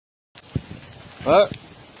Well,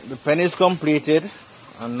 the pen is completed,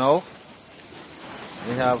 and now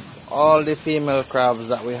we have all the female crabs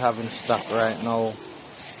that we have in stock right now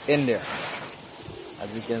in there.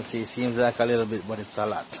 As you can see, it seems like a little bit, but it's a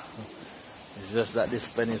lot. It's just that this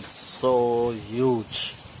pen is so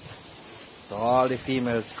huge. So all the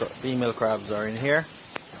female crabs are in here.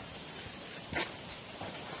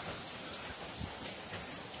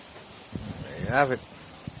 There you have it.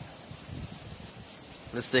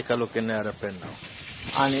 Let's take a look in the other pen now.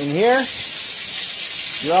 And in here,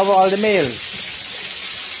 you have all the males.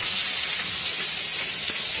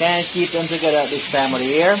 Can't keep them together at this time of the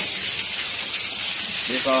year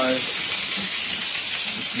because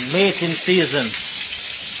it's mating season.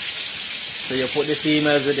 So you put the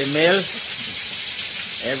females with the males,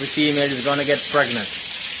 every female is going to get pregnant.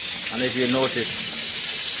 And if you notice,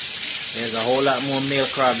 there's a whole lot more male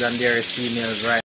crab than there is females right